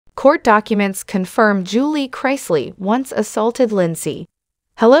Court documents confirm Chrisley once assaulted Lindsie.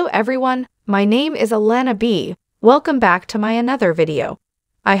 Hello everyone, my name is Alana B. Welcome back to my another video.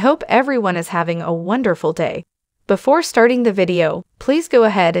 I hope everyone is having a wonderful day. Before starting the video, please go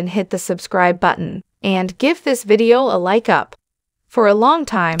ahead and hit the subscribe button and give this video a like up. For a long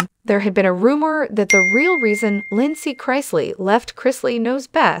time, there had been a rumor that the real reason Lindsie Chrisley left Chrisley Knows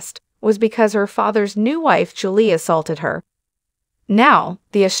Best was because her father's new wife Julie assaulted her. Now,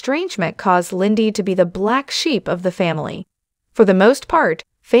 the estrangement caused Lindsie to be the black sheep of the family. For the most part,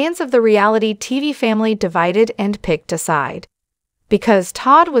 fans of the reality TV family divided and picked a side. Because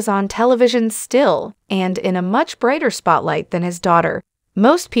Todd was on television still and in a much brighter spotlight than his daughter,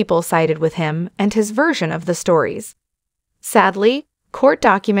 most people sided with him and his version of the stories. Sadly, court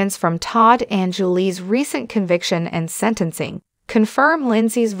documents from Todd and Julie's recent conviction and sentencing confirm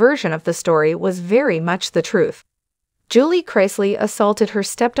Lindsie's version of the story was very much the truth. Julie Chrisley assaulted her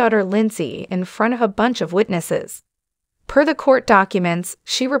stepdaughter Lindsie in front of a bunch of witnesses. Per the court documents,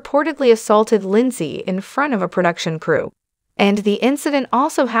 she reportedly assaulted Lindsie in front of a production crew, and the incident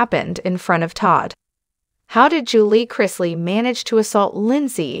also happened in front of Todd. How did Julie Chrisley manage to assault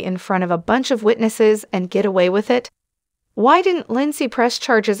Lindsie in front of a bunch of witnesses and get away with it? Why didn't Lindsie press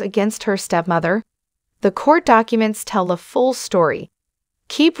charges against her stepmother? The court documents tell the full story.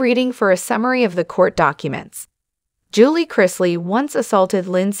 Keep reading for a summary of the court documents. Julie Chrisley once assaulted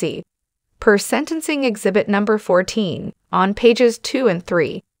Lindsie. Per Sentencing Exhibit Number 14, on pages 2 and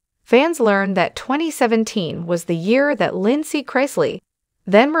 3, fans learned that 2017 was the year that Lindsie Chrisley,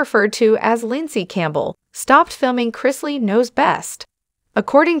 then referred to as Lindsie Campbell, stopped filming Chrisley Knows Best.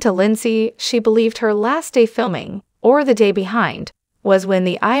 According to Lindsie, she believed her last day filming, or the day behind, was when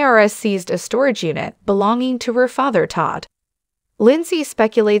the IRS seized a storage unit belonging to her father Todd. Lindsie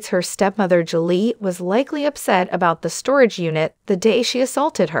speculates her stepmother Julie was likely upset about the storage unit the day she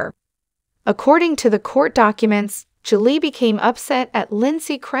assaulted her. According to the court documents, Julie became upset at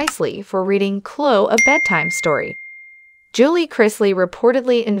Lindsie Chrisley for reading Chloe a bedtime story. Julie Chrisley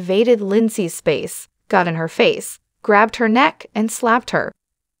reportedly invaded Lindsie's space, got in her face, grabbed her neck, and slapped her.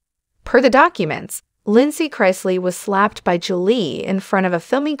 Per the documents, Lindsie Chrisley was slapped by Julie in front of a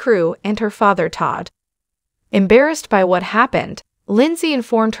filming crew and her father Todd. Embarrassed by what happened, Lindsie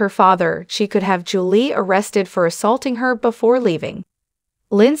informed her father she could have Julie arrested for assaulting her before leaving.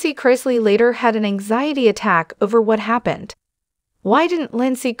 Lindsie Chrisley later had an anxiety attack over what happened. Why didn't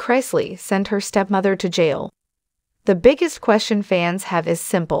Lindsie Chrisley send her stepmother to jail? The biggest question fans have is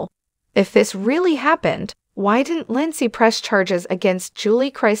simple. If this really happened, why didn't Lindsie press charges against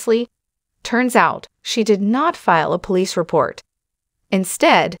Julie Chrisley? Turns out, she did not file a police report.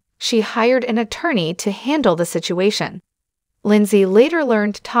 Instead, she hired an attorney to handle the situation. Lindsie later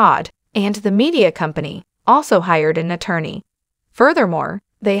learned Todd and the media company also hired an attorney. Furthermore,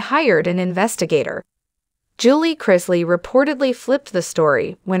 they hired an investigator. Julie Chrisley reportedly flipped the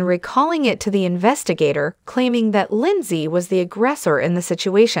story when recalling it to the investigator, claiming that Lindsie was the aggressor in the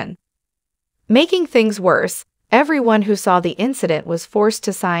situation. Making things worse, everyone who saw the incident was forced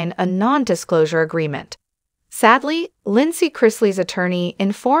to sign a non-disclosure agreement. Sadly, Lindsie Chrisley's attorney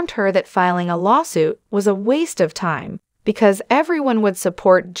informed her that filing a lawsuit was a waste of time because everyone would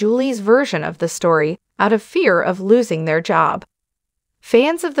support Julie's version of the story out of fear of losing their job.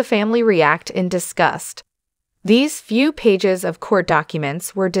 Fans of the family react in disgust. These few pages of court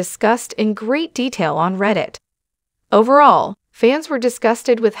documents were discussed in great detail on Reddit. Overall, fans were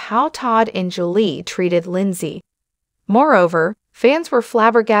disgusted with how Todd and Julie treated Lindsie. Moreover, fans were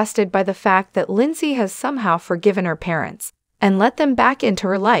flabbergasted by the fact that Lindsie has somehow forgiven her parents and let them back into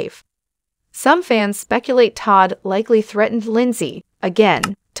her life. Some fans speculate Todd likely threatened Lindsie,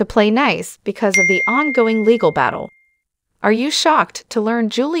 again, to play nice because of the ongoing legal battle. Are you shocked to learn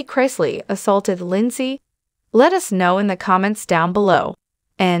Julie Chrisley assaulted Lindsie? Let us know in the comments down below.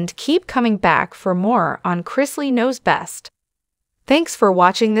 And keep coming back for more on Chrisley Knows Best. Thanks for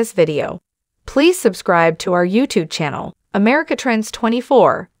watching this video. Please subscribe to our YouTube channel, America Trends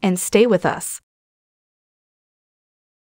 24, and stay with us.